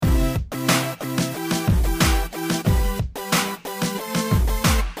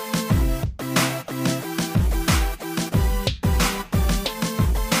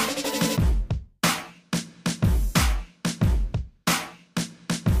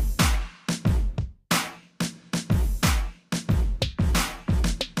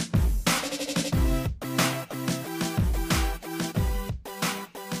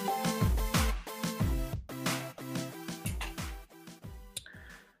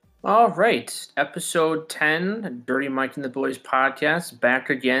All right, episode 10, Dirty Mike and the Boys podcast, back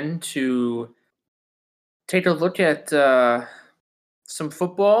again to take a look at some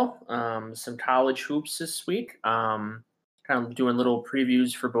football, some college hoops this week. Kind of doing little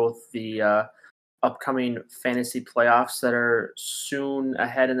previews for both the upcoming fantasy playoffs that are soon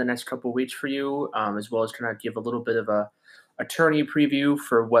ahead in the next couple of weeks for you, as well as kind of give a little bit of a tourney preview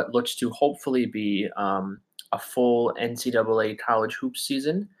for what looks to hopefully be a full NCAA college hoop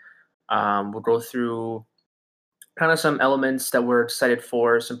season. We'll go through kind of some elements that we're excited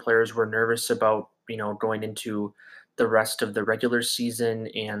for, some players we're nervous about, going into the rest of the regular season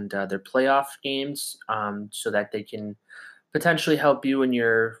and their playoff games, so that they can potentially help you in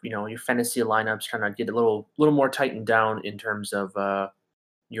your fantasy lineups kind of get a little more tightened down in terms of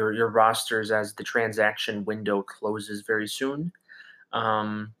your rosters as the transaction window closes very soon.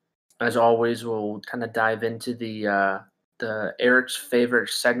 Um, as always, we'll kind of dive into the Eric's favorite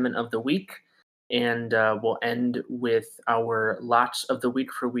segment of the week, and we'll end with our lots of the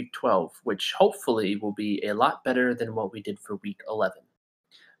week for week 12, which hopefully will be a lot better than what we did for week 11.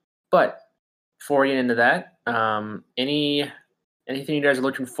 But before we get into that, anything you guys are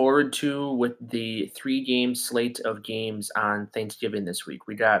looking forward to with the 3-game slate of games on Thanksgiving this week?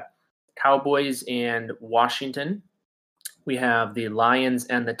 We got Cowboys and Washington. We have the Lions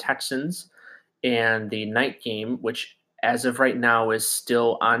and the Texans, and the night game, which as of right now is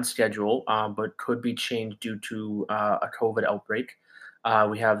still on schedule, but could be changed due to a COVID outbreak.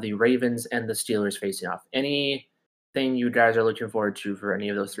 We have the Ravens and the Steelers facing off. Anything you guys are looking forward to for any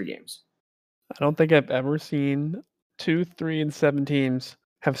of those 3 games? I don't think I've ever seen 2, 3, and 7 teams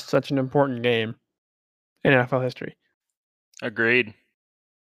have such an important game in NFL history. Agreed.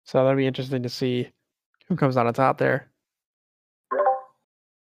 So that'll be interesting to see who comes out on top there.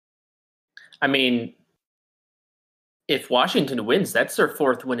 I mean, if Washington wins, that's their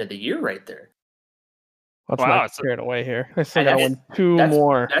 4th win of the year right there. Let's Wow, not it's a- carry it away here. They still And got to win 2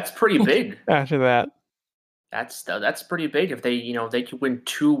 more That's pretty big. after that. That's pretty big. If they could win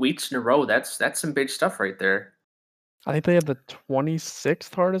 2 weeks in a row, that's some big stuff right there. I think they have the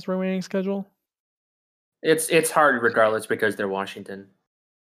 26th hardest remaining schedule. It's hard regardless because they're Washington.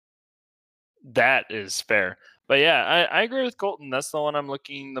 That is fair. But yeah, I agree with Colton. That's the one I'm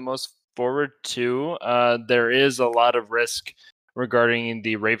looking the most forward to. There is a lot of risk regarding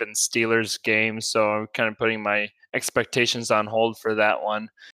the Ravens Steelers game, so I'm kind of putting my expectations on hold for that one.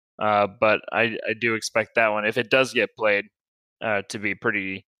 But I do expect that one, if it does get played, to be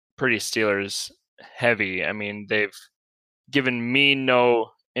pretty Steelers heavy. I mean, they've given me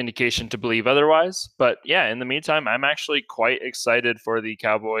no indication to believe otherwise. But yeah, in the meantime, I'm actually quite excited for the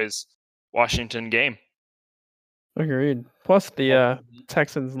Cowboys Washington game. Agreed. Plus the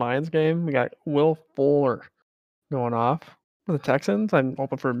Texans Lions game, we got Will Fuller going off for the Texans. I'm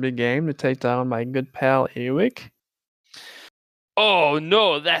hoping for a big game to take down my good pal Ewick. Oh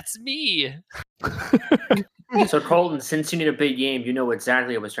no, that's me. So Colton, since you need a big game, you know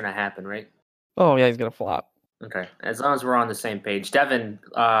exactly what's going to happen, right? Oh yeah, he's gonna flop. Okay, as long as we're on the same page. Devin,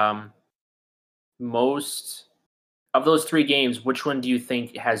 most of those 3 games, which one do you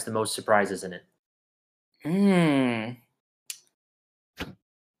think has the most surprises in it?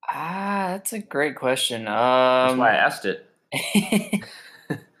 That's a great question. That's why I asked it.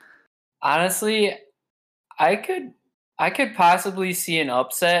 Honestly, I could possibly see an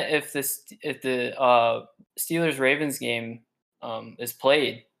upset if the Steelers Ravens game is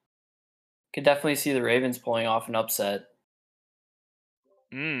played. Could definitely see the Ravens pulling off an upset.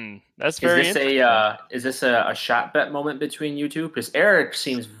 That's very interesting. Is this a shot bet moment between you two? Because Eric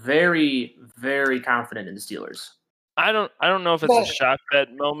seems very, very confident in the Steelers. I don't know if it's a shot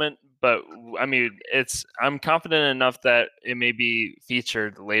bet moment, but I mean, I'm confident enough that it may be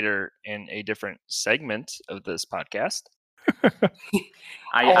featured later in a different segment of this podcast.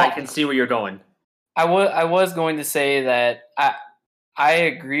 I can see where you're going. I was going to say that I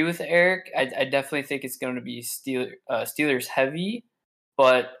agree with Eric. I definitely think it's going to be Steelers heavy,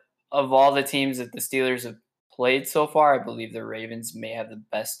 but of all the teams that the Steelers have played so far, I believe the Ravens may have the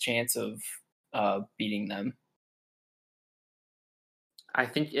best chance of beating them. I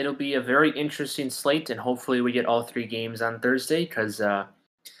think it'll be a very interesting slate, and hopefully we get all 3 games on Thursday because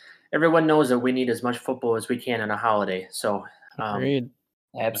everyone knows that we need as much football as we can on a holiday. So, Agreed.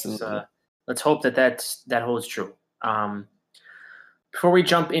 Absolutely. Let's hope that holds true. Before we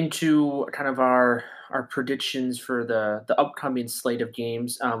jump into kind of our predictions for the upcoming slate of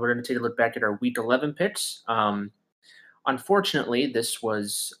games, we're going to take a look back at our Week 11 picks. Unfortunately, this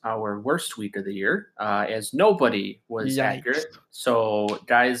was our worst week of the year, as nobody was accurate. So,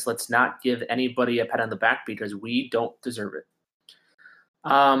 guys, let's not give anybody a pat on the back because we don't deserve it.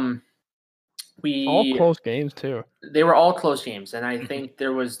 All close games too. They were all close games, and I think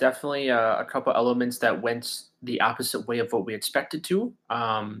there was definitely a couple elements that went the opposite way of what we expected to.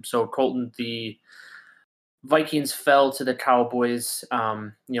 So Colton, the Vikings fell to the Cowboys.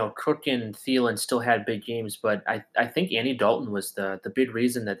 Cook and Thielen still had big games, but I think Andy Dalton was the big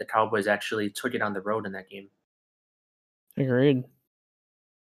reason that the Cowboys actually took it on the road in that game. Agreed.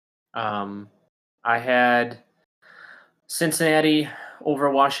 I had Cincinnati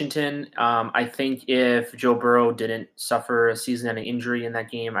over Washington. I think if Joe Burrow didn't suffer a season-ending injury in that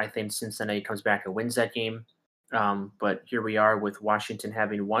game, I think Cincinnati comes back and wins that game. But here we are with Washington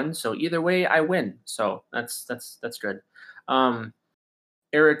having won. So either way, I win. So that's good.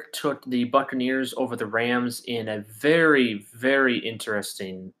 Eric took the Buccaneers over the Rams in a very, very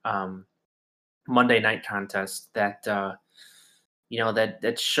interesting Monday night contest that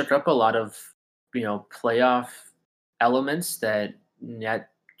that shook up a lot of playoff elements that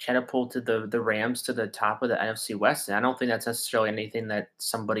catapulted the Rams to the top of the NFC West. And I don't think that's necessarily anything that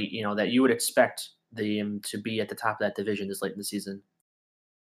somebody that you would expect them to be at the top of that division this late in the season.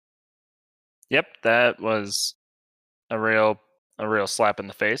 Yep, that was a real slap in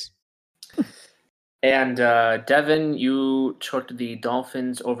the face. And Devin, you took the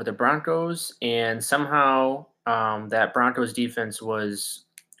Dolphins over the Broncos, and somehow that Broncos defense was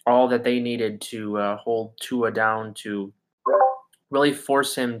all that they needed to hold Tua down, to really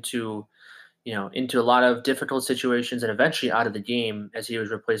force him to, into a lot of difficult situations and eventually out of the game as he was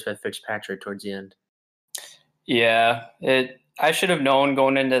replaced by Fitzpatrick towards the end. Yeah, I should have known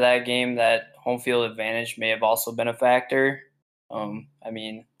going into that game that home field advantage may have also been a factor.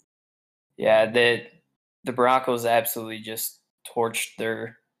 The Broncos absolutely just torched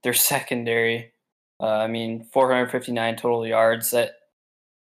their secondary. 459 total yards.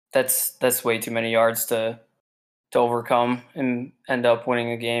 That's way too many yards to overcome and end up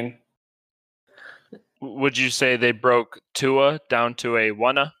winning a game. Would you say they broke Tua down to a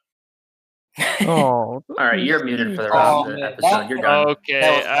one-a? Oh, all right, you're muted for the rest of the episode. You're done. Okay,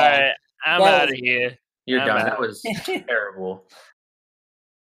 all right, I'm out of here. You're done. That was terrible.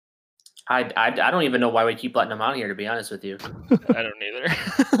 I don't even know why we keep letting him on here, to be honest with you. I don't either.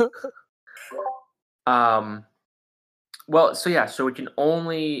 So we can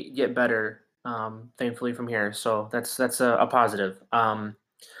only get better, thankfully, from here. So that's a positive.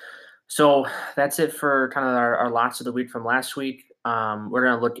 So that's it for kind of our lots of the week from last week. We're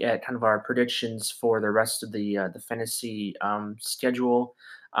going to look at kind of our predictions for the rest of the fantasy schedule,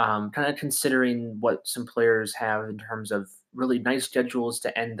 kind of considering what some players have in terms of really nice schedules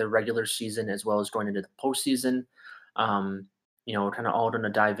to end the regular season as well as going into the postseason. We're kind of all going to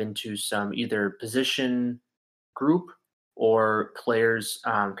dive into some either position group or players,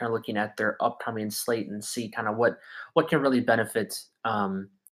 kind of looking at their upcoming slate and see kind of what can really benefit,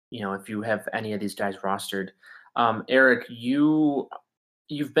 if you have any of these guys rostered. Eric, you've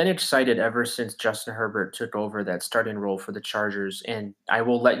been excited ever since Justin Herbert took over that starting role for the Chargers, and I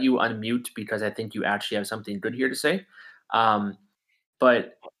will let you unmute because I think you actually have something good here to say.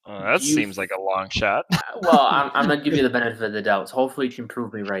 But that seems like a long shot. Well, I'm going to give you the benefit of the doubt. So hopefully you can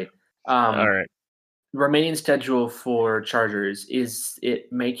prove me right. All right. Remaining schedule for Chargers, is it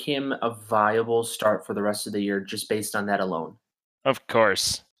make him a viable start for the rest of the year just based on that alone? Of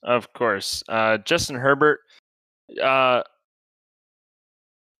course. Justin Herbert, to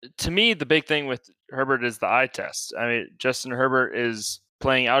me, the big thing with Herbert is the eye test. I mean, Justin Herbert is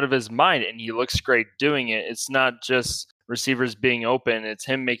playing out of his mind, and he looks great doing it. It's not just receivers being open. It's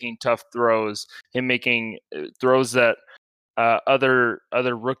him making tough throws, him making throws that other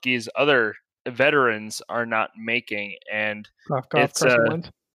rookies, other veterans are not making. And it's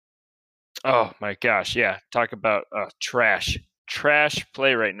oh my gosh, yeah. Talk about trash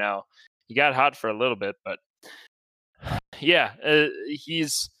play right now. He got hot for a little bit, but yeah,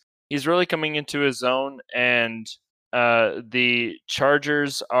 he's really coming into his own, and the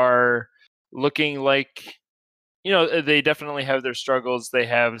Chargers are looking like, they definitely have their struggles. They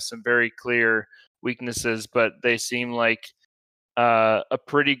have some very clear weaknesses, but they seem like a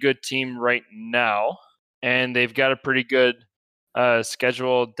pretty good team right now, and they've got a pretty good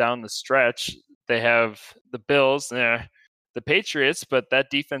schedule down the stretch. They have the Bills, the Patriots, but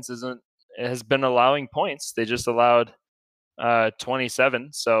that defense has been allowing points. They just allowed 27.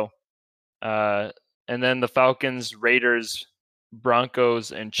 So, and then the Falcons, Raiders,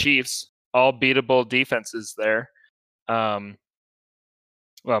 Broncos, and Chiefs, all beatable defenses there. Well,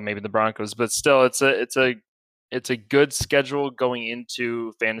 maybe the Broncos, but still, it's a good schedule going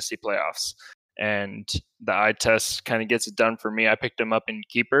into fantasy playoffs. And the eye test kind of gets it done for me. I picked him up in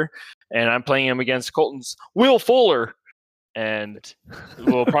keeper, and I'm playing him against Colton's Will Fuller. and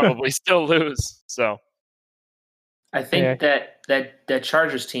we'll probably still lose. So I think that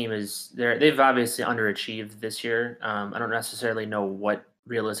Chargers team they've obviously underachieved this year. I don't necessarily know what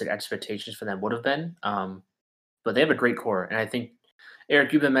realistic expectations for them would have been, but they have a great core. And I think,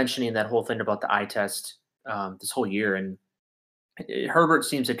 Eric, you've been mentioning that whole thing about the eye test this whole year, and Herbert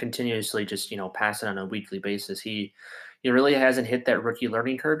seems to continuously just pass it on a weekly basis. He really hasn't hit that rookie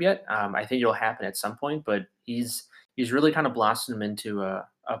learning curve yet. I think it'll happen at some point, but he's really kind of blossomed into a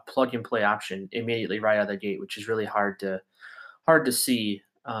plug and play option immediately right out of the gate, which is really hard to see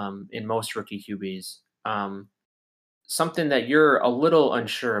in most rookie QBs. Something that you're a little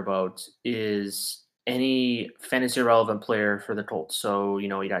unsure about is any fantasy relevant player for the Colts. So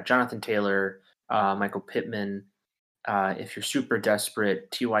you got Jonathan Taylor, Michael Pittman. If you're super desperate,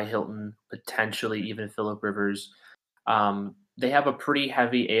 T.Y. Hilton, potentially even Phillip Rivers. They have a pretty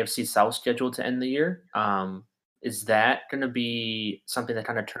heavy AFC South schedule to end the year. Is that going to be something that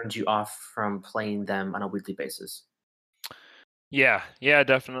kind of turns you off from playing them on a weekly basis? Yeah,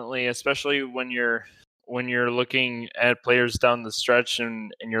 definitely. Especially when you're looking at players down the stretch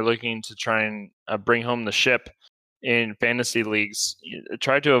and you're looking to try and bring home the ship in fantasy leagues.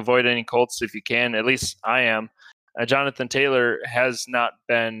 Try to avoid any Colts if you can. At least I am. Jonathan Taylor has not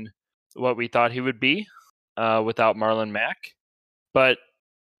been what we thought he would be without Marlon Mack. But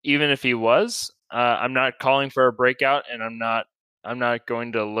even if he was, I'm not calling for a breakout, and I'm not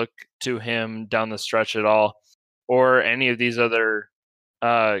going to look to him down the stretch at all, or any of these other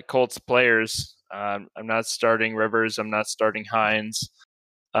Colts players. I'm not starting Rivers. I'm not starting Hines.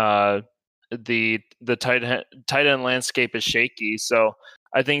 The tight end landscape is shaky, so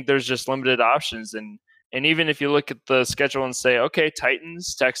I think there's just limited options. And even if you look at the schedule and say, okay,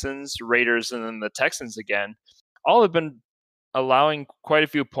 Titans, Texans, Raiders, and then the Texans again, all have been allowing quite a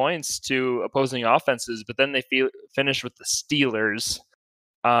few points to opposing offenses, but then they finish with the Steelers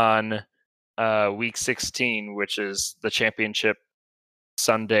on week 16, which is the championship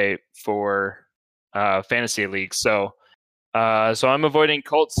Sunday for fantasy league. So I'm avoiding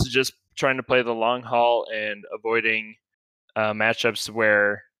Colts, just trying to play the long haul and avoiding matchups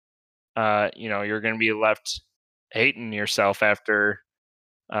where you're going to be left hating yourself after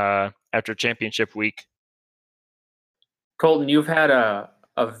championship week. Colton, you've had a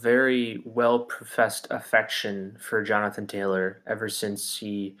very well-professed affection for Jonathan Taylor ever since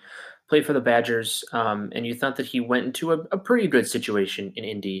he played for the Badgers, and you thought that he went into a pretty good situation in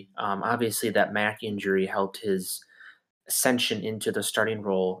Indy. Obviously, that Mack injury helped his ascension into the starting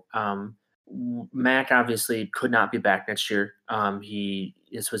role. Mack obviously could not be back next year.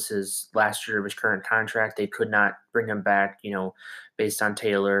 This was his last year of his current contract. They could not bring him back, based on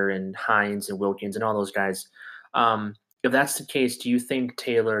Taylor and Hines and Wilkins and all those guys. If that's the case, do you think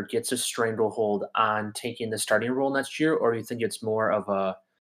Taylor gets a stranglehold on taking the starting role next year, or do you think it's more of a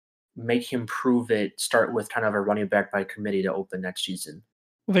make him prove it, start with kind of a running back by committee to open next season?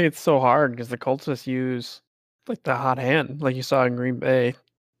 I think it's so hard because the Colts just use like the hot hand, like you saw in Green Bay.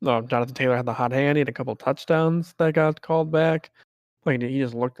 No, Jonathan Taylor had the hot hand. He had a couple touchdowns that got called back. Like he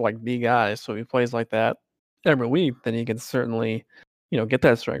just looked like the guy. So if he plays like that every week, then he can certainly, get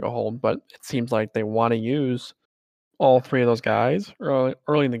that stranglehold. But it seems like they want to use all three of those guys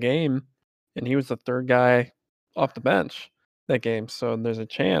early in the game, and he was the third guy off the bench that game. So there's a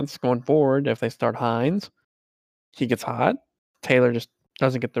chance going forward if they start Hines, he gets hot. Taylor just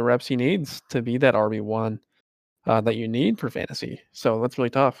doesn't get the reps he needs to be that RB1 that you need for fantasy. So that's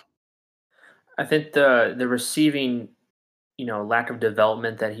really tough. I think the receiving, lack of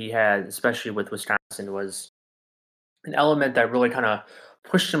development that he had, especially with Wisconsin, was an element that really kind of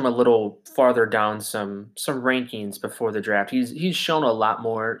pushed him a little farther down some rankings before the draft. He's shown a lot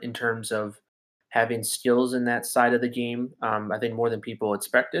more in terms of having skills in that side of the game. I think more than people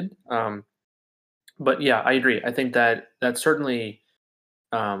expected. But yeah, I agree. I think that certainly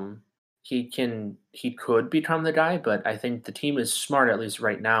he could become the guy, but I think the team is smart, at least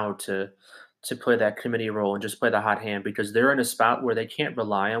right now, to play that committee role and just play the hot hand, because they're in a spot where they can't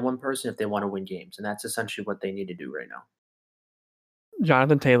rely on one person if they want to win games, and that's essentially what they need to do right now.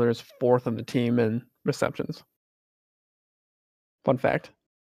 Jonathan Taylor is fourth on the team in receptions. Fun fact.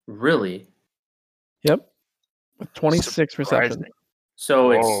 Really? Yep. With 26 receptions.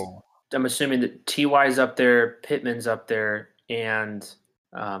 So I'm assuming that T.Y.'s up there, Pittman's up there, and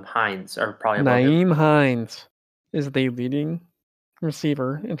Hines are probably above him. Nyheim Hines is the leading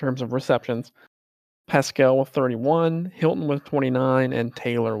receiver in terms of receptions. Pascal with 31, Hilton with 29, and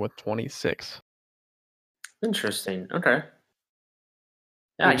Taylor with 26. Interesting. Okay.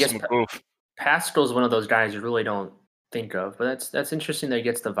 Yeah, I guess Pascal's one of those guys you really don't think of, but that's interesting that he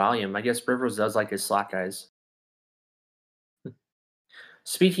gets the volume. I guess Rivers does like his slot guys.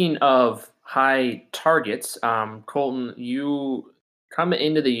 speaking of high targets, Colton, you coming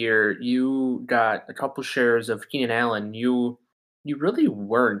into the year, you got a couple shares of Keenan Allen. You really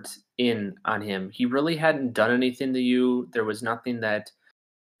weren't in on him. He really hadn't done anything to you. There was nothing that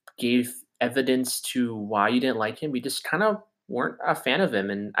gave evidence to why you didn't like him. You just kind of weren't a fan of him,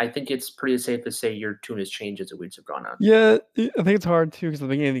 and I think it's pretty safe to say your tune has changed as the weeks have gone on. Yeah, I think it's hard too because at the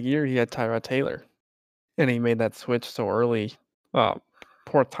beginning of the year he had Tyrod Taylor, and he made that switch so early.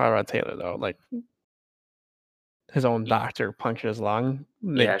 Poor Tyrod Taylor though, like his own doctor punctured his lung.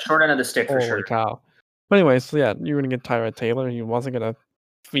 Yeah, short end of the stick for Holy sure. cow! But anyways, so yeah, you were gonna get Tyrod Taylor. He wasn't gonna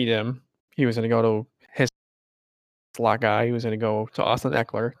feed him. He was gonna go to his slot guy. He was gonna go to Austin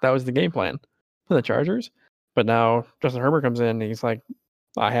Eckler. That was the game plan for the Chargers. But now Justin Herbert comes in. And he's like,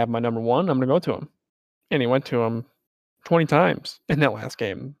 I have my number one. I'm gonna go to him, and he went to him 20 times in that last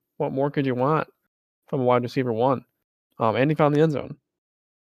game. What more could you want from a wide receiver one? And he found the end zone.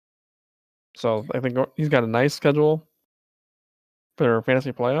 So I think he's got a nice schedule for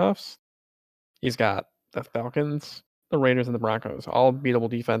fantasy playoffs. He's got the Falcons, the Raiders, and the Broncos, all beatable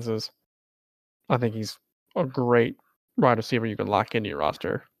defenses. I think he's a great wide receiver you can lock into your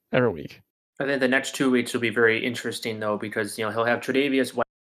roster every week. I think the next 2 weeks will be very interesting though, because he'll have Tre'Davious White,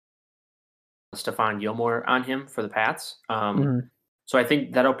 Stephon Gilmore on him for the Pats. So I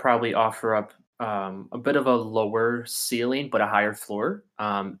think that'll probably offer up a bit of a lower ceiling, but a higher floor.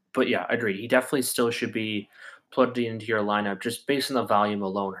 But yeah, I agree. He definitely still should be plugged into your lineup just based on the volume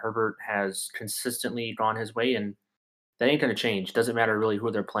alone. Herbert has consistently gone his way, and that ain't going to change. Doesn't matter really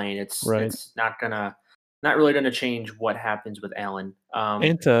who they're playing. It's not really going to change what happens with Allen.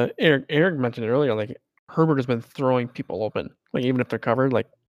 And to Eric mentioned it earlier, like Herbert has been throwing people open, like even if they're covered, like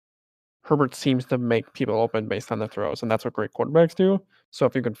Herbert seems to make people open based on the throws, and that's what great quarterbacks do. So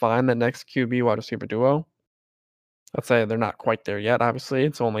if you can find the next QB wide receiver duo, I'd say they're not quite there yet. Obviously,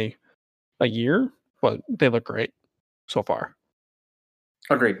 it's only a year, but they look great so far.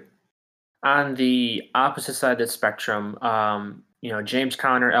 Agreed. On the opposite side of the spectrum, James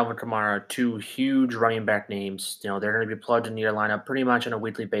Conner, Alvin Kamara, two huge running back names. They're going to be plugged into your lineup pretty much on a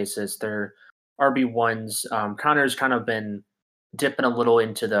weekly basis. They're RB1s. Conner's kind of been dipping a little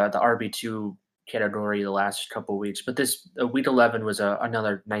into the RB2 category the last couple of weeks, but this week 11 was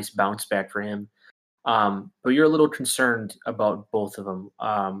another nice bounce back for him. But you're a little concerned about both of them.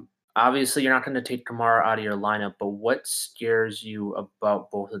 Obviously, you're not going to take Kamara out of your lineup, but what scares you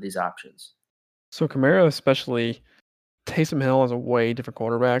about both of these options? So Kamara, especially, Taysom Hill is a way different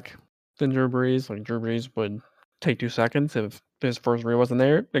quarterback than Drew Brees. Like Drew Brees would take 2 seconds if his first read wasn't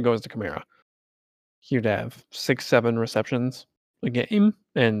there. It goes to Kamara. He would have 6-7 receptions a game,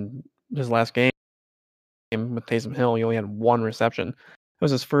 and his last game with Taysom Hill, he only had 1 reception. It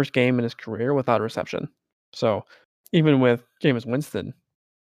was his first game in his career without a reception. So even with Jameis Winston,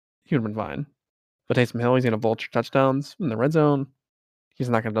 he would have been fine. But Taysom Hill, he's going to vulture touchdowns in the red zone. He's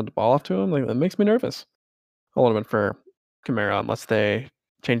not going to dump the ball off to him. Like, that makes me nervous a little bit for Kamara unless they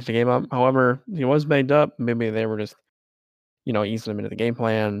change the game up. However, he was banged up. Maybe they were just, easing him into the game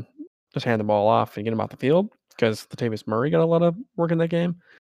plan, just hand the ball off and get him off the field because Latavius Murray got a lot of work in that game.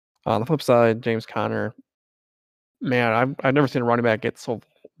 On the flip side, James Conner, man, I've never seen a running back get so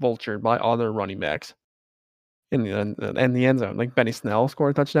vultured by other running backs in the end zone. Like Benny Snell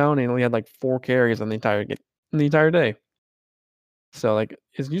scored a touchdown and he only had like 4 carries on the entire day. So like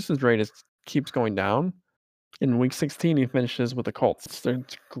his usage rate keeps going down. In week 16, he finishes with the Colts.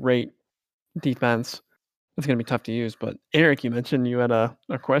 It's great defense. It's going to be tough to use. But Eric, you mentioned you had a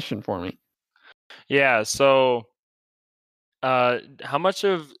question for me. Yeah. So, how much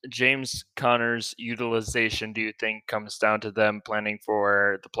of James Conner's utilization do you think comes down to them planning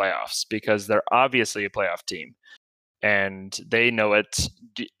for the playoffs? Because they're obviously a playoff team, and they know it.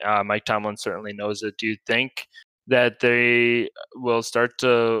 Mike Tomlin certainly knows it. Do you think that they will start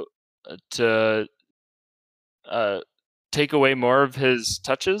to take away more of his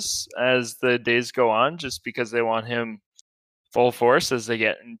touches as the days go on, just because they want him full force as they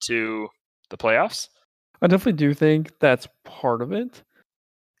get into the playoffs? I definitely do think that's part of it.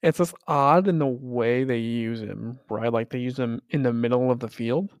 It's just odd in the way they use him, right? Like they use him in the middle of the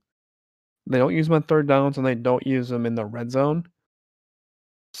field. They don't use him on third downs and they don't use him in the red zone.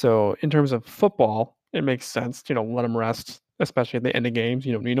 So in terms of football, it makes sense, let him rest, especially at the end of games.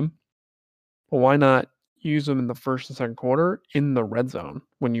 You don't need him. But why not use him in the first and second quarter in the red zone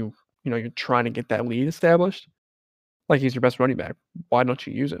when you're trying to get that lead established? Like he's your best running back. Why don't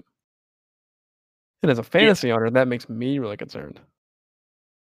you use him? And as a fantasy owner, that makes me really concerned.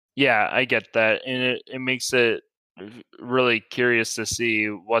 Yeah, I get that. And it makes it really curious to see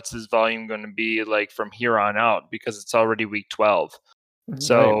what's his volume going to be like from here on out, because it's already week 12.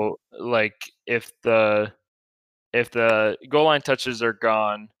 So like if the goal line touches are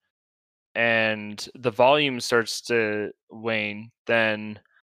gone and the volume starts to wane, then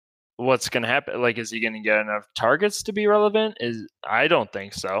what's going to happen? Like, is he going to get enough targets to be relevant? I don't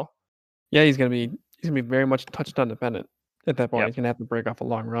think so. Yeah, he's gonna be very much touchdown dependent at that point. Yep. He's gonna have to break off a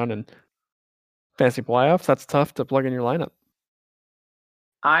long run, and fantasy playoffs, that's tough to plug in your lineup.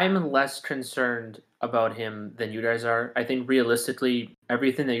 I'm less concerned about him than you guys are. I think realistically,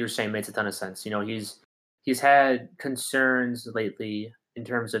 everything that you're saying makes a ton of sense. You know, he's had concerns lately in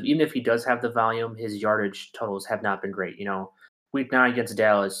terms of even if he does have the volume, his yardage totals have not been great. You know, week 9 against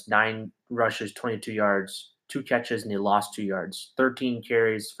Dallas, 9 rushes, 22 yards, 2 catches, and he lost 2 yards. 13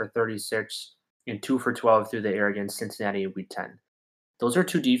 carries for 36 and 2 for 12 through the air against Cincinnati in week 10. Those are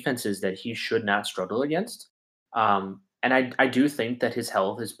 2 defenses that he should not struggle against. And I do think that his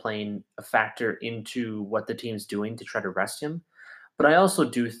health is playing a factor into what the team's doing to try to rest him. But I also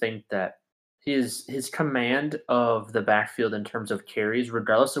do think that his command of the backfield in terms of carries,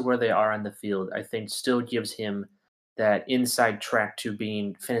 regardless of where they are on the field, I think still gives him that inside track to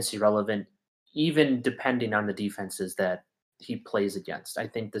being fantasy relevant, even depending on the defenses that he plays against. I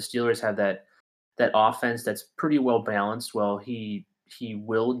think the Steelers have that offense that's pretty well balanced. Well, he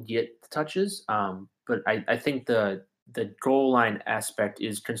will get the touches, but I think the goal line aspect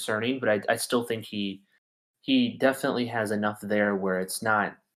is concerning. But I still think he definitely has enough there where it's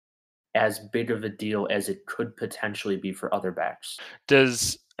not as big of a deal as it could potentially be for other backs.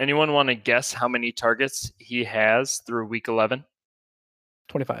 Does anyone want to guess how many targets he has through week 11?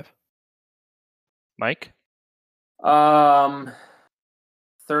 25. Mike?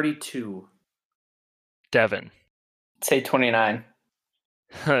 32. Devin? Say 29.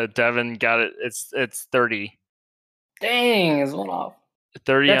 Devin got it. It's 30. Dang, is one off.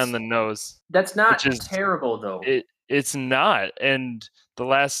 30 on the nose. That's not which is terrible though. It's not. And the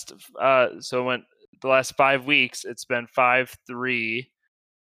last the last 5 weeks it's been 5-3,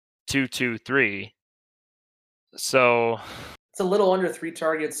 2-2-3. So It's a little under 3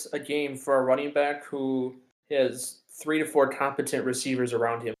 targets a game for a running back who has 3 to 4 competent receivers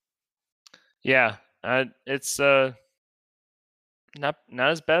around him. yeah, it's not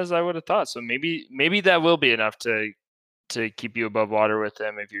as bad as I would have thought. So maybe that will be enough to keep you above water with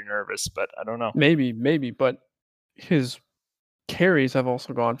him if you're nervous, but I don't know. Maybe, but his carries have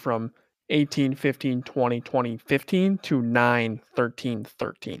also gone from 18, 15, 20, 20, 15 to 9, 13,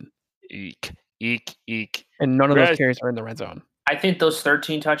 13. Eek. And none of those carries are in the red zone. I think those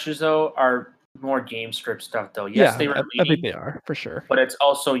 13 touches though are more game script stuff though. Yes, They were leading, I think they are for sure. but it's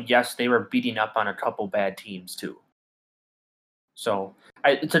also they were beating up on a couple bad teams too. So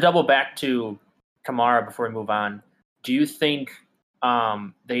to double back to Kamara before we move on, do you think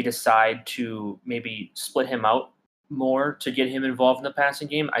they decide to maybe split him out more to get him involved in the passing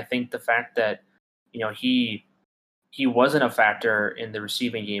game? I think the fact that he wasn't a factor in the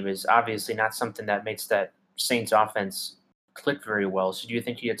receiving game is obviously not something that makes that Saints offense click very well. So do you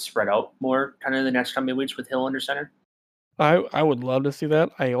think he gets spread out more kind of in the next coming weeks with Hill under center? I would love to see that.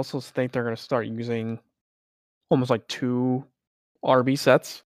 I also think they're going to start using almost like 2 RB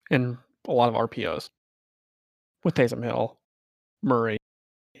sets and a lot of RPOs with Taysom Hill, Murray,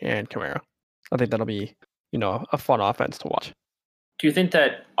 and Kamara. I think that'll be, a fun offense to watch. Do you think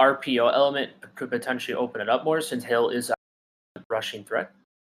that RPO element could potentially open it up more since Hill is a rushing threat?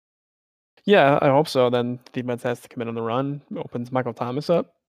 Yeah, I hope so. Then the defense has to commit on the run, opens Michael Thomas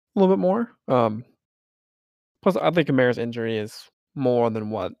up a little bit more. Plus, I think Kamara's injury is more than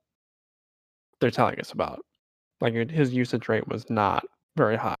what they're telling us about. Like his usage rate was not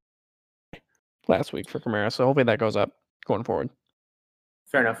very high last week for Kamara, so hopefully that goes up going forward.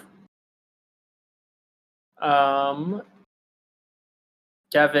 Fair enough.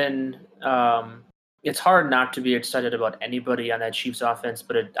 Devin, it's hard not to be excited about anybody on that Chiefs offense,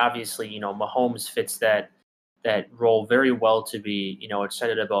 but it obviously, Mahomes fits that role very well to be,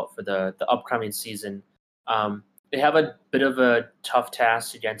 excited about for the upcoming season. They have a bit of a tough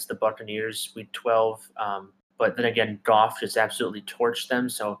task against the Buccaneers week 12, but then again, Goff just absolutely torched them,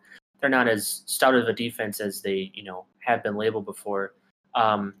 so they're not as stout of a defense as they, have been labeled before.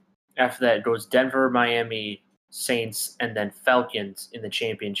 After that, it goes Denver, Miami, Saints, and then Falcons in the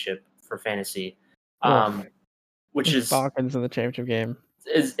championship for fantasy, which is Falcons in the championship game.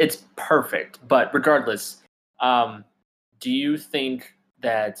 It's perfect. But regardless, do you think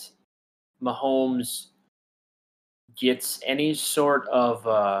that Mahomes gets any sort of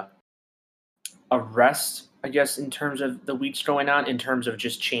a rest, I guess, in terms of the weeks going on, in terms of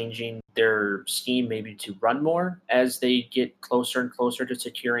just changing their scheme maybe to run more as they get closer and closer to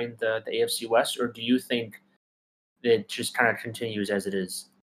securing the AFC West? Or do you think it just kind of continues as it is?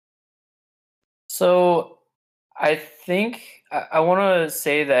 So I think I want to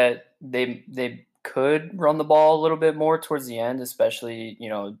say that they could run the ball a little bit more towards the end, especially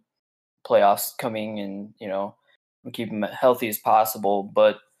playoffs coming, and keep him healthy as possible.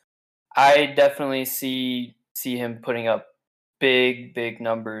 But I definitely see him putting up big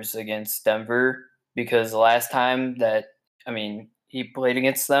numbers against Denver, because the last time that he played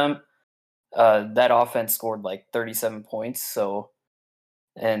against them, that offense scored like 37 points. So,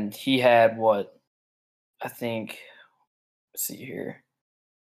 and he had what I think. Let's see here.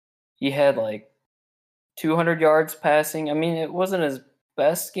 He had like 200 yards passing. I mean, it wasn't his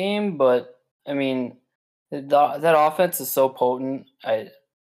best game, but I mean, that offense is so potent. I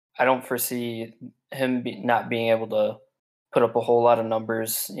don't foresee him not being able to put up a whole lot of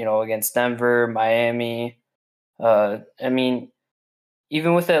numbers, against Denver, Miami. I mean,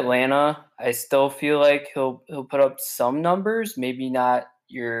 even with Atlanta, I still feel like he'll put up some numbers, maybe not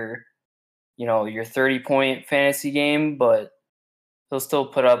your 30-point fantasy game, but he'll still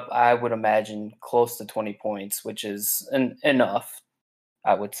put up, I would imagine, close to 20 points, which is enough,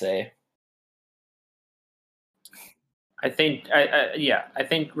 I would say. I think, I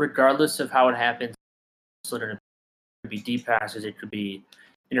think regardless of how it happens, so it could be deep passes, it could be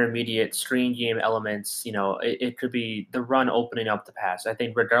intermediate screen game elements. It could be the run opening up the pass. I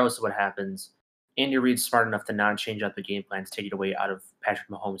think regardless of what happens, Andy Reid's smart enough to not change up the game plan to take it away out of Patrick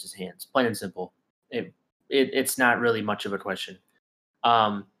Mahomes' hands. Plain and simple. It's not really much of a question.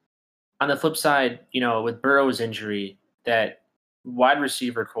 On the flip side, with Burrow's injury, that wide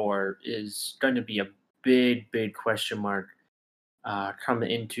receiver core is going to be a big question mark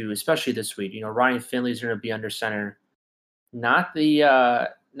coming into, especially this week. Ryan Finley's going to be under center. Not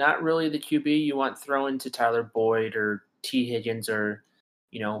really the QB you want thrown to Tyler Boyd or T. Higgins or,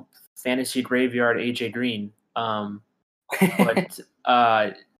 fantasy graveyard AJ Green. But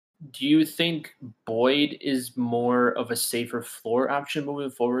do you think Boyd is more of a safer floor option moving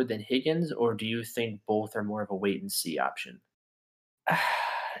forward than Higgins, or do you think both are more of a wait and see option?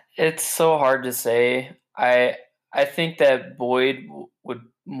 It's so hard to say. I think that Boyd would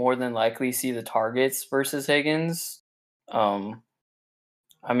more than likely see the targets versus Higgins. I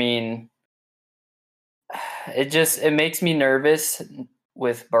mean, it makes me nervous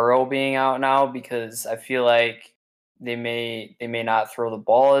with Burrow being out now, because I feel like they may not throw the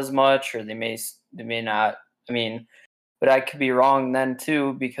ball as much, or they may not. I mean, but I could be wrong then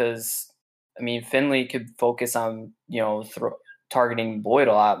too, because Finley could focus on targeting Boyd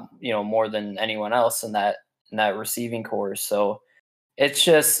a lot, more than anyone else in that receiving core. So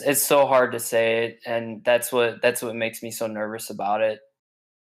it's so hard to say, and that's what makes me so nervous about it.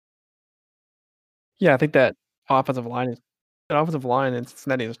 Yeah, I think that offensive line in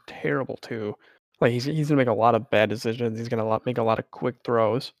Cincinnati is terrible too. Like he's gonna make a lot of bad decisions. He's gonna make a lot of quick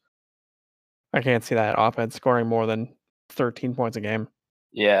throws. I can't see that offense scoring more than 13 points a game.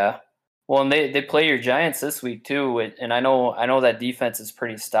 Yeah. Well, and they play your Giants this week too, and I know that defense is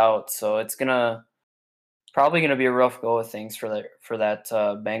pretty stout, so it's probably gonna be a rough go of things for that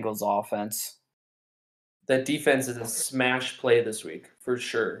Bengals offense. That defense is a smash play this week for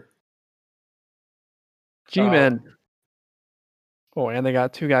sure. G-Men. Oh, and they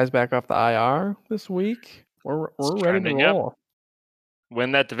got 2 guys back off the IR this week. We're ready to roll.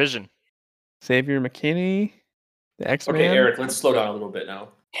 Win that division. Xavier McKinney, the X-Man. Okay, Eric, let's slow down a little bit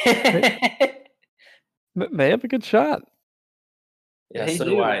now. They have a good shot. Yeah, so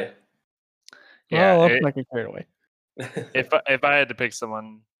do I. Yeah, let's not get carried away. If I had to pick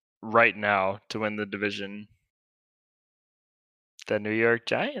someone right now to win the division, the New York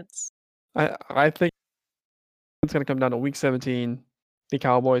Giants. I think it's going to come down to Week 17. The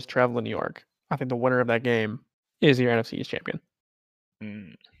Cowboys travel to New York. I think the winner of that game is your NFC East champion.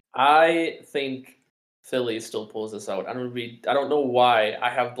 I think Philly still pulls this out. I don't know why I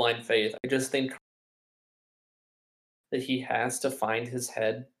have blind faith. I just think that he has to find his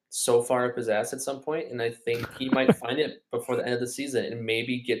head so far up his ass at some point, and I think he might find it before the end of the season and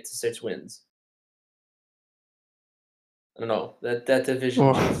maybe get to 6 wins. I don't know. That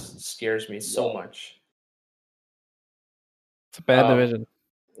division just scares me so much. It's a bad division.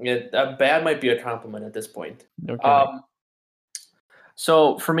 Yeah, bad might be a compliment at this point. Okay.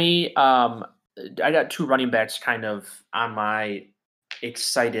 So for me, I got 2 running backs kind of on my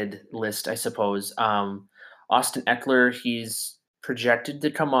excited list, I suppose. Austin Eckler, he's projected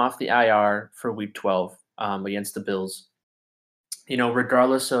to come off the IR for Week 12 against the Bills.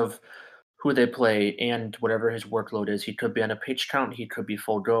 Regardless of who they play and whatever his workload is, he could be on a pitch count, he could be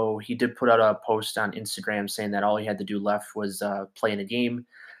full go. He did put out a post on Instagram saying that all he had to do left was play in a game.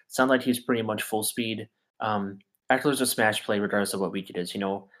 Sounded like he's pretty much full speed. Eckler's a smash play regardless of what week it is.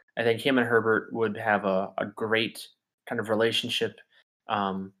 I think him and Herbert would have a great kind of relationship.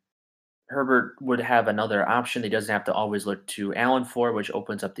 Herbert would have another option. He doesn't have to always look to Allen for, which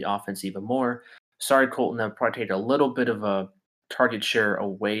opens up the offense even more. Sorry, Colton, that probably take a little bit of a target share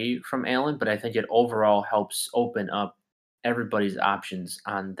away from Allen, but I think it overall helps open up everybody's options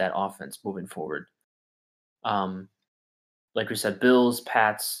on that offense moving forward. Like we said, Bills,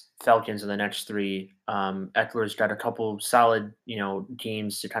 Pats, Falcons are the next three. Eckler's got a couple solid,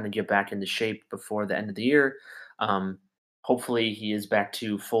 games to kind of get back into shape before the end of the year. Hopefully he is back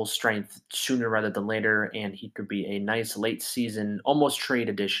to full strength sooner rather than later, and he could be a nice late season, almost trade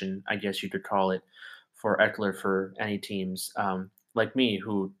addition, I guess you could call it, for Eckler for any teams like me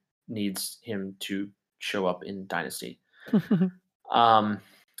who needs him to show up in Dynasty.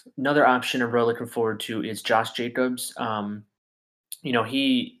 Another option I'm really looking forward to is Josh Jacobs.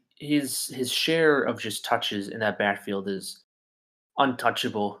 His share of just touches in that backfield is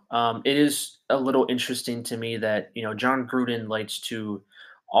untouchable. It is a little interesting to me that John Gruden likes to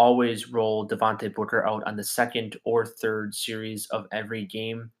always roll Devontae Booker out on the second or third series of every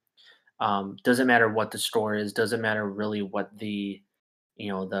game. Doesn't matter what the score is. Doesn't matter really what the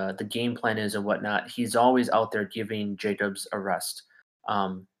the game plan is and whatnot. He's always out there giving Jacobs a rest.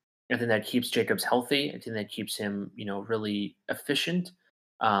 I think that keeps Jacobs healthy. I think that keeps him really efficient.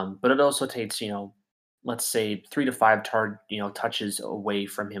 But it also takes let's say 3 to 5 touches away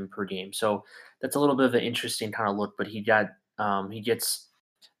from him per game. So that's a little bit of an interesting kind of look. But he gets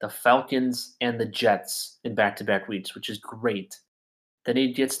the Falcons and the Jets in back-to-back weeks, which is great. Then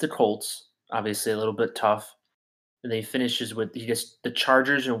he gets the Colts, obviously a little bit tough. And then he gets the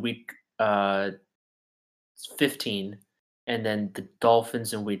Chargers in week 15, and then the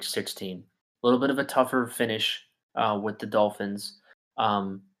Dolphins in week 16. A little bit of a tougher finish with the Dolphins.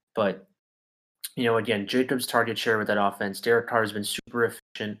 But again, Jacobs' target share with that offense. Derek Carr has been super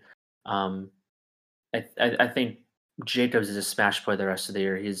efficient. I think Jacobs is a smash play the rest of the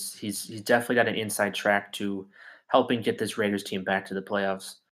year. He's definitely got an inside track to helping get this Raiders team back to the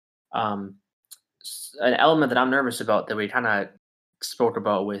playoffs. An element that I'm nervous about that we kind of spoke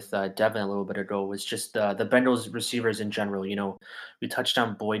about with Devin a little bit ago was just the Bengals receivers in general. We touched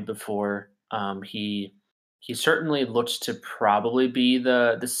on Boyd before. He certainly looks to probably be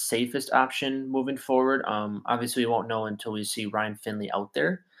the safest option moving forward. Obviously, we won't know until we see Ryan Finley out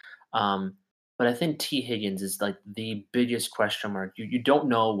there. But I think T. Higgins is like the biggest question mark. You don't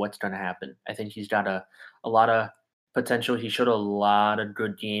know what's going to happen. I think he's got a lot of potential. He showed a lot of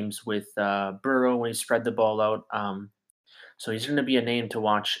good games with Burrow when he spread the ball out. So he's going to be a name to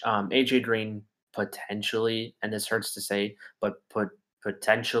watch. AJ Green potentially, and this hurts to say, but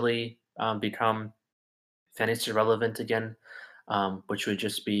potentially become fantasy relevant again, which would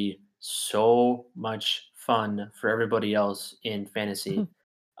just be so much fun for everybody else in fantasy.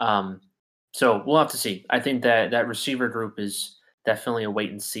 So we'll have to see. I think that receiver group is definitely a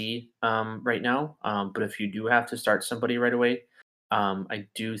wait and see right now. But if you do have to start somebody right away, I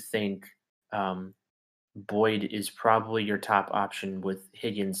do think Boyd is probably your top option with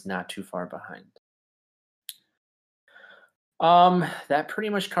Higgins not too far behind. That pretty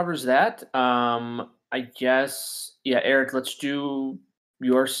much covers that. I guess, yeah, Eric, let's do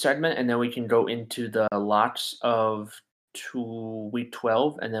your segment and then we can go into the locks of week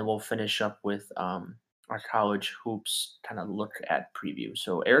 12 and then we'll finish up with our college hoops kind of look at preview.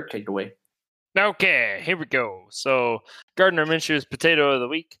 So Eric, take it away. Okay, here we go. So Gardner Minshew's potato of the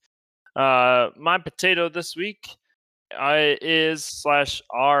week. My potato this week are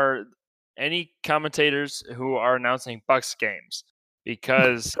any commentators who are announcing Bucs games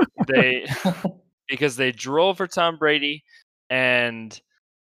because they drool for Tom Brady and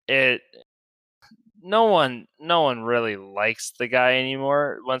no one really likes the guy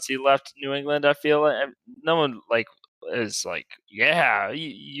anymore once he left New England. I feel like no one is like, yeah,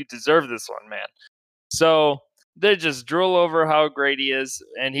 you deserve this one, man. So they just drool over how great he is,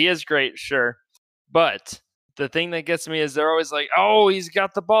 and he is great, sure. But the thing that gets me is they're always like, oh, he's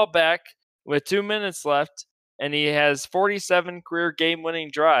got the ball back with 2 minutes left, and he has 47 career game-winning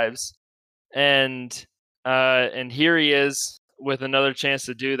drives, and here he is with another chance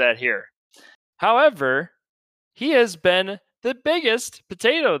to do that here. However, he has been the biggest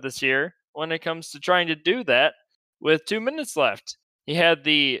potato this year when it comes to trying to do that with 2 minutes left. He had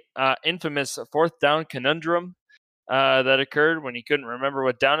the infamous fourth down conundrum that occurred when he couldn't remember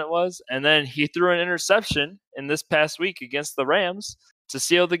what down it was. And then he threw an interception in this past week against the Rams to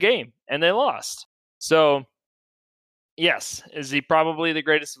seal the game, and they lost. So, yes, is he probably the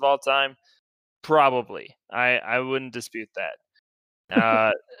greatest of all time? Probably. I wouldn't dispute that.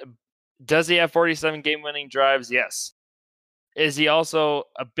 Does he have 47 game-winning drives? Yes. Is he also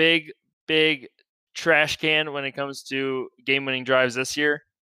a big, big trash can when it comes to game-winning drives this year?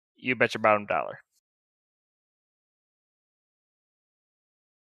 You bet your bottom dollar.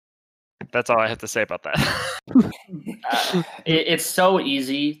 That's all I have to say about that. It's so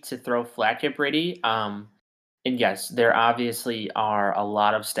easy to throw flack at Brady. And yes, there obviously are a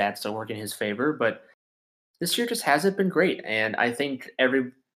lot of stats that work in his favor, but this year just hasn't been great. And I think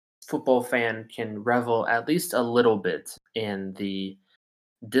every football fan can revel at least a little bit in the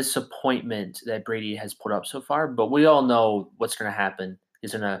disappointment that Brady has put up so far. But we all know what's going to happen.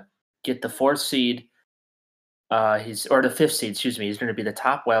 He's going to get the fourth seed. The fifth seed, excuse me. He's going to be the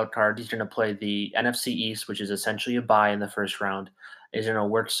top wild card. He's going to play the NFC East, which is essentially a bye in the first round. He's going to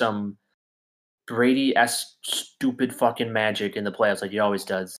work some Brady-esque stupid fucking magic in the playoffs like he always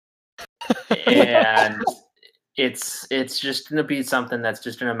does. And it's just going to be something that's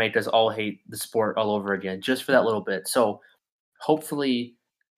just going to make us all hate the sport all over again, just for that little bit. So hopefully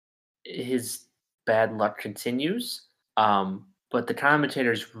his bad luck continues. But the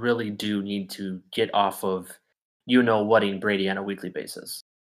commentators really do need to get off of whatting Brady on a weekly basis.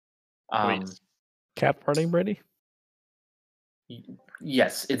 Cat farting Brady?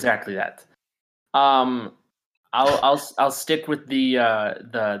 Yes, exactly that. I'll stick with the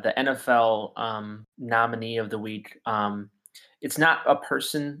NFL nominee of the week. It's not a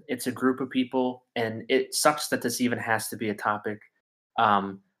person; it's a group of people, and it sucks that this even has to be a topic.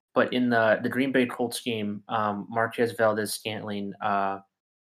 But in the Green Bay Colts game, Marquez Valdes-Scantling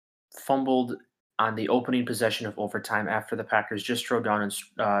fumbled on the opening possession of overtime after the Packers just drove down and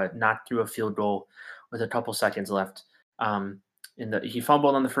knocked through a field goal with a couple seconds left. He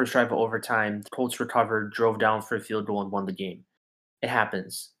fumbled on the first drive of overtime. The Colts recovered, drove down for a field goal, and won the game. It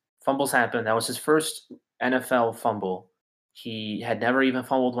happens. Fumbles happen. That was his first NFL fumble. He had never even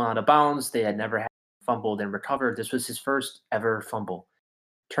fumbled one out of bounds. They had never fumbled and recovered. This was his first ever fumble.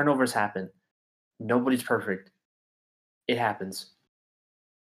 Turnovers happen. Nobody's perfect. It happens.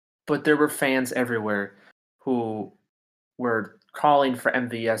 But there were fans everywhere who were calling for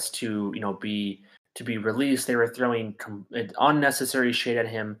MVS to be released. They were throwing unnecessary shade at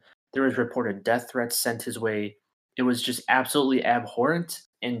him. There was reported death threats sent his way. It was just absolutely abhorrent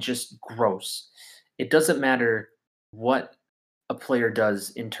and just gross. It doesn't matter what a player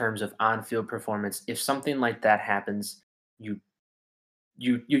does in terms of on-field performance. If something like that happens, you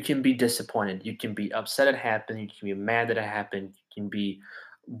can be disappointed. You can be upset it happened. You can be mad that it happened. You can be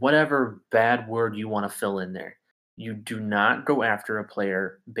whatever bad word you want to fill in there. You do not go after a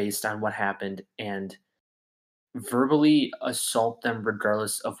player based on what happened and verbally assault them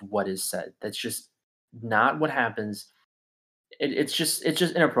regardless of what is said. That's just not what happens. It's just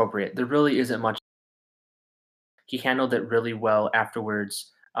inappropriate. There really isn't much. He handled it really well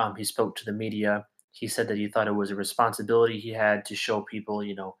afterwards. He spoke to the media. He said that he thought it was a responsibility he had to show people,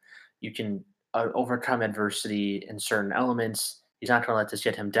 you can overcome adversity in certain elements. He's not going to let this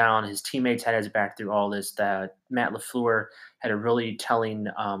get him down. His teammates had his back through all this. That Matt LaFleur had a really telling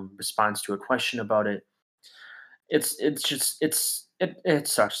response to a question about it. It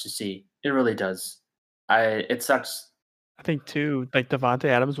sucks to see. It really does. It sucks. I think too, like Devontae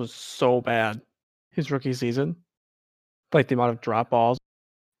Adams was so bad his rookie season. Like the amount of drop balls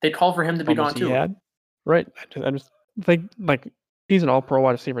They call for him to be gone he too. had. Right. I just think like he's an all-pro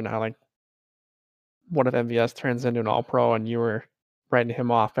wide receiver now. Like, what if MVS turns into an all-pro and you were writing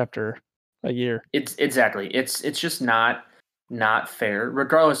him off after a year? It's just not fair,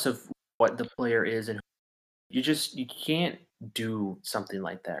 regardless of what the player is, and you can't do something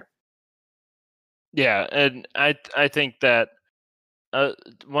like that. Yeah, and I think that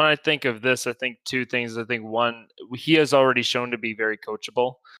when I think of this, I think two things. I think one, he has already shown to be very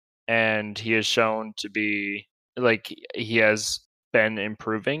coachable, and he has shown to be like he has been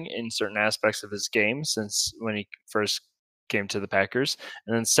improving in certain aspects of his game since when he first came to the Packers.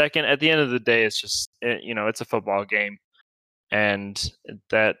 And then second, at the end of the day, it's just it's a football game, and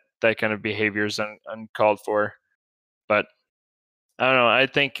that kind of behavior is uncalled for. But I don't know. I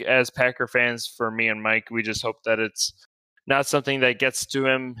think as Packer fans, for me and Mike, we just hope that it's not something that gets to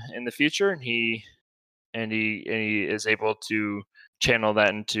him in the future, and he is able to channel that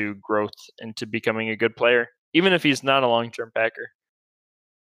into growth, into becoming a good player, even if he's not a long-term Packer.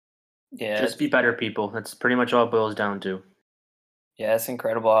 Yeah, Just be better people. That's pretty much all it boils down to. Yeah, it's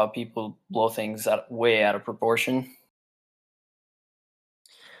incredible how people blow things way out of proportion.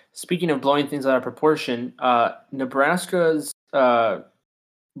 Speaking of blowing things out of proportion, Nebraska's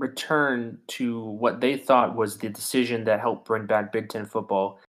return to what they thought was the decision that helped bring back Big Ten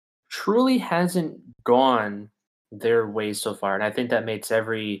football truly hasn't gone their way so far. And I think that makes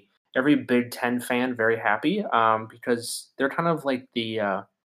every every Big Ten fan very happy because they're kind of like the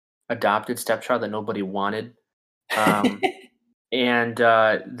adopted stepchild that nobody wanted. And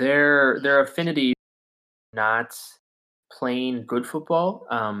their affinity not playing good football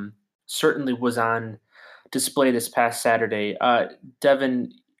certainly was on display this past Saturday.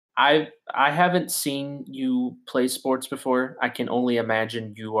 Devin, I haven't seen you play sports before. I can only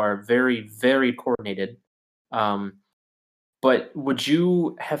imagine you are very, very coordinated. But would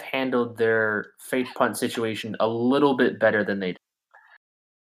you have handled their fake punt situation a little bit better than they did?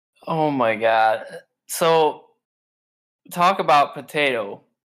 Oh my god. So talk about potato.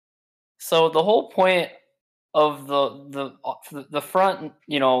 So the whole point of the front,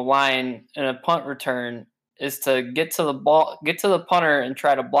 line in a punt return is to get to the punter and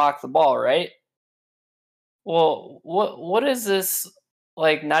try to block the ball, right? Well, what is this,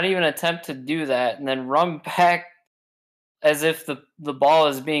 like, not even attempt to do that and then run back as if the ball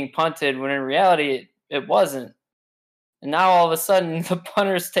is being punted when in reality it wasn't. And now all of a sudden the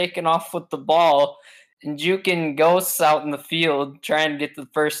punter's taking off with the ball and juking ghosts out in the field trying to get the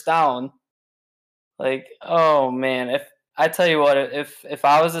first down. Like, oh man, if I tell you what, if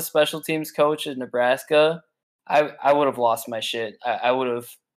I was a special teams coach in Nebraska, I would have lost my shit. I would have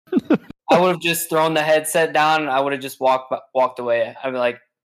just thrown the headset down and I would have just walked away. I'd be like,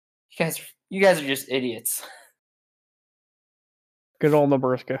 you guys are just idiots. Good old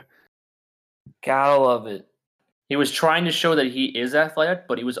Nebraska. Gotta love it. He was trying to show that he is athletic,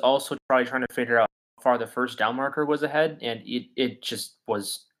 but he was also probably trying to figure out how far the first down marker was ahead, and it just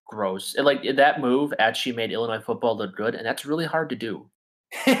was gross. That move actually made Illinois football look good, and that's really hard to do.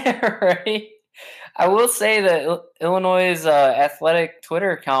 Right? I will say that Illinois' athletic Twitter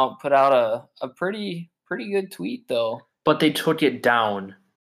account put out a pretty good tweet, though. But they took it down.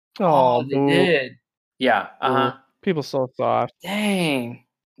 Oh, they did. Yeah. People so soft. Dang,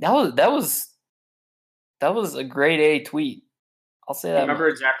 that was a grade A tweet. I'll say Do that. you remember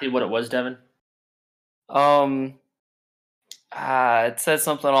exactly what it was, Devin? It said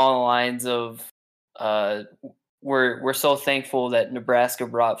something along the lines of, we're so thankful that Nebraska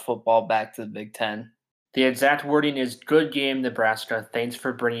brought football back to the Big Ten. The exact wording is "Good game, Nebraska. Thanks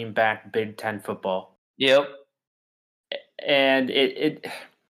for bringing back Big Ten football." Yep. And it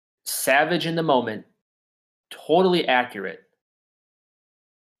savage in the moment, totally accurate.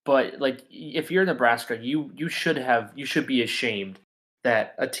 But like, if you're Nebraska, you should be ashamed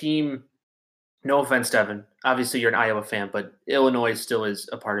that a team. No offense, Devin. Obviously, you're an Iowa fan, but Illinois still is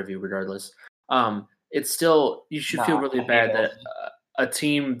a part of you, regardless. It's still, you should feel really bad that a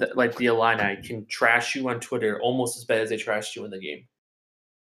team that, like the Illini, can trash you on Twitter almost as bad as they trashed you in the game.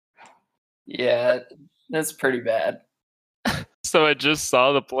 Yeah, that's pretty bad. So I just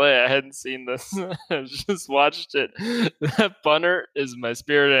saw the play. I hadn't seen this. I just watched it. That punter is my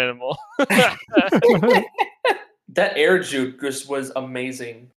spirit animal. That air juke just was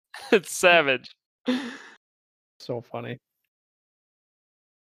amazing. It's savage. So funny.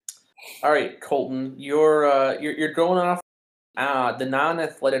 All right, Colton, you're going off the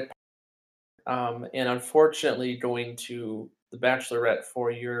non-athletic, and unfortunately going to the Bachelorette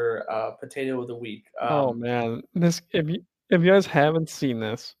for your potato of the week. Oh man, this if you guys haven't seen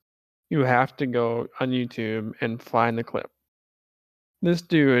this, you have to go on YouTube and find the clip. This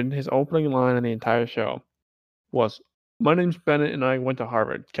dude, his opening line in the entire show was, "My name's Bennett and I went to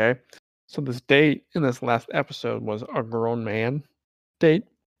Harvard." Okay, so this date in this last episode was a grown man date,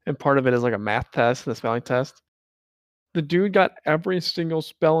 and part of it is like a math test, the spelling test. The dude got every single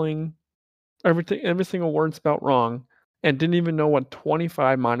spelling, every single word spelt wrong, and didn't even know what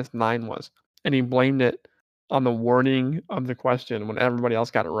 25 minus 9 was. And he blamed it on the wording of the question when everybody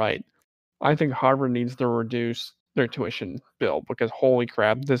else got it right. I think Harvard needs to reduce their tuition bill because holy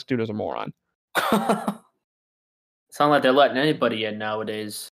crap, this dude is a moron. Sound like they're letting anybody in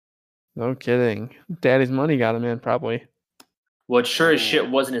nowadays. No kidding. Daddy's money got him in, probably. Well, it sure as shit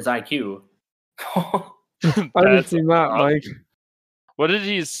wasn't his IQ. Obviously not, Mike. What did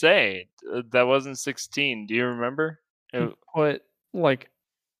he say? That wasn't 16. Do you remember? What, like,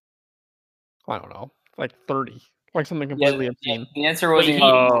 I don't know, like 30. Like something completely obscene. The answer wasn't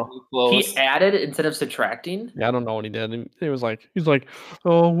close. He added instead of subtracting? Yeah, I don't know what he did. It was like, he's like,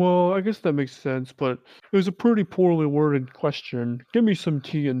 "Oh, well, I guess that makes sense, but it was a pretty poorly worded question. Give me some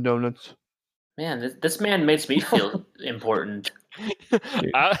tea and donuts." Man, this man makes me feel important.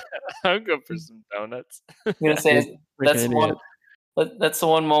 I'll go for some donuts. I'm gonna say that's the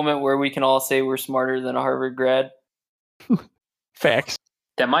one moment where we can all say we're smarter than a Harvard grad. Facts.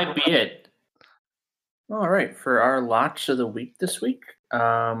 That might be it. All right, for our lots of the week this week,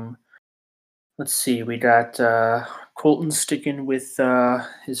 let's Let's see. We got Colton sticking with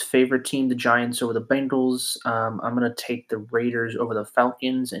his favorite team, the Giants, over the Bengals. I'm going to take the Raiders over the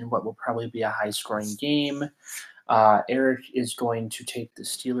Falcons in what will probably be a high-scoring game. Eric is going to take the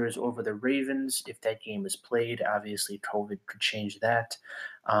Steelers over the Ravens if that game is played. Obviously, COVID could change that.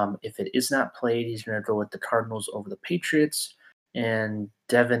 If it is not played, he's going to go with the Cardinals over the Patriots. And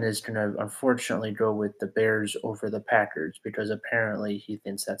Devin is going to, unfortunately, go with the Bears over the Packers because apparently he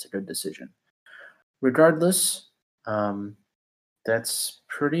thinks that's a good decision. Regardless, that's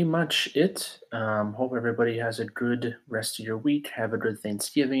pretty much it. Hope everybody has a good rest of your week. Have a good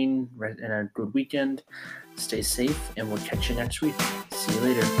Thanksgiving and a good weekend. Stay safe, and we'll catch you next week. See you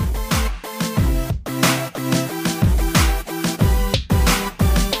later.